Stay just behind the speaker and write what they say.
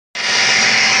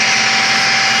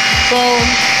So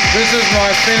this is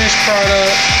my finished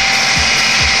product.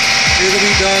 It'll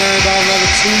be done in about another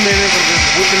 2 minutes. I'm just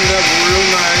whipping it up real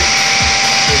nice.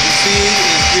 As you see,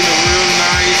 it's getting a real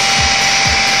nice,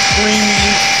 creamy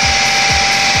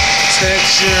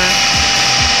texture.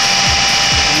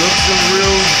 It looks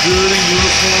real good and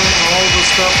uniform. All the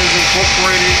stuff is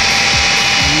incorporated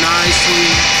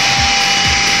nicely.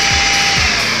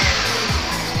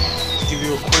 Give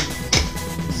you a quick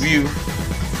view.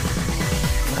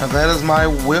 Now that is my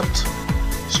whipped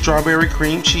strawberry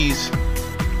cream cheese.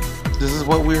 This is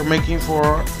what we're making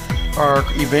for our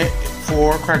event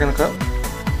for Cracking the Cup.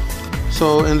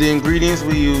 So in the ingredients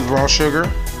we use raw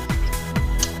sugar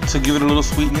to give it a little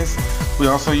sweetness. We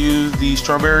also use the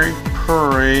strawberry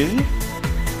puree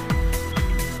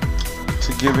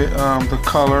to give it the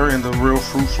color and the real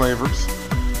fruit flavors.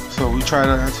 So we try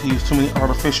not to use too many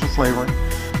artificial flavoring.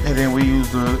 And then we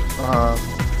use the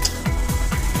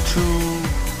 2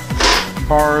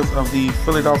 bars of the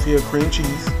Philadelphia cream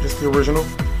cheese, just the original.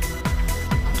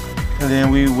 And then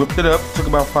we whipped it up. Took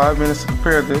about 5 minutes to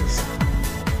prepare this.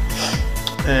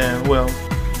 And well,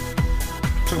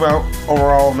 took about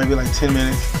overall maybe like 10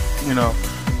 minutes, you know,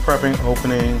 prepping,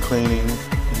 opening, cleaning.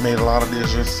 Made a lot of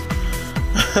dishes.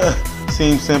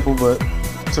 Seems simple, but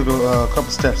took a couple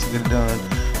steps to get it done.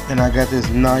 And I got this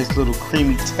nice little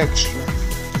creamy texture.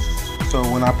 So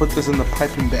when I put this in the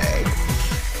piping bag,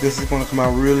 this is going to come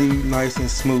out really nice and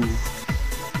smooth.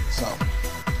 So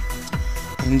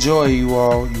enjoy, you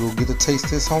all. You will get to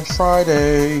taste this on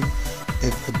Friday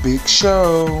at the big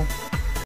show.